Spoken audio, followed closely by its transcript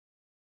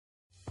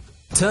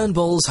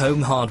Turnbull's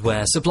Home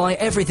Hardware supply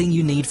everything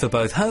you need for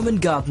both home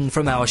and garden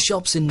from our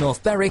shops in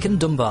North Berwick and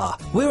Dunbar.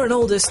 We're an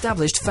old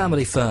established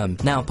family firm,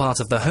 now part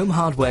of the Home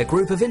Hardware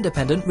group of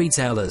independent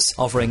retailers,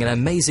 offering an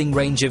amazing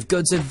range of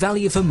goods at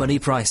value for money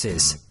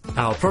prices.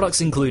 Our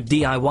products include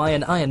DIY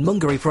and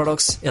ironmongery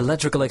products,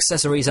 electrical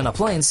accessories and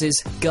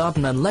appliances,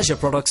 garden and leisure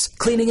products,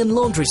 cleaning and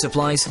laundry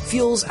supplies,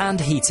 fuels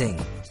and heating.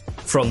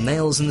 From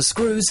nails and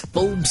screws,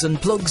 bulbs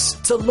and plugs,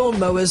 to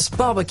lawnmowers,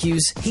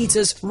 barbecues,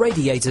 heaters,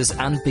 radiators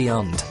and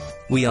beyond.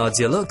 We are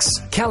Deluxe,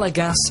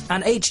 Calagas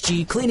and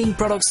HG cleaning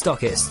product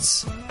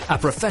stockists. A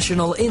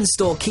professional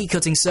in-store key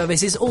cutting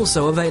service is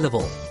also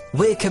available.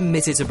 We're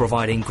committed to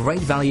providing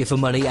great value for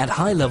money at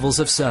high levels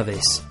of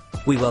service.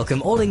 We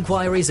welcome all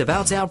inquiries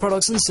about our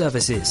products and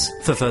services.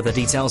 For further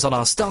details on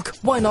our stock,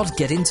 why not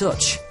get in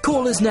touch?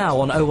 Call us now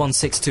on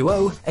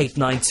 01620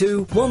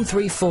 892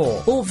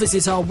 134 or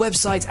visit our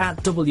website at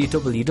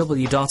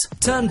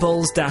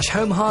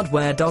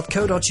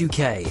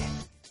www.turnbulls-homehardware.co.uk.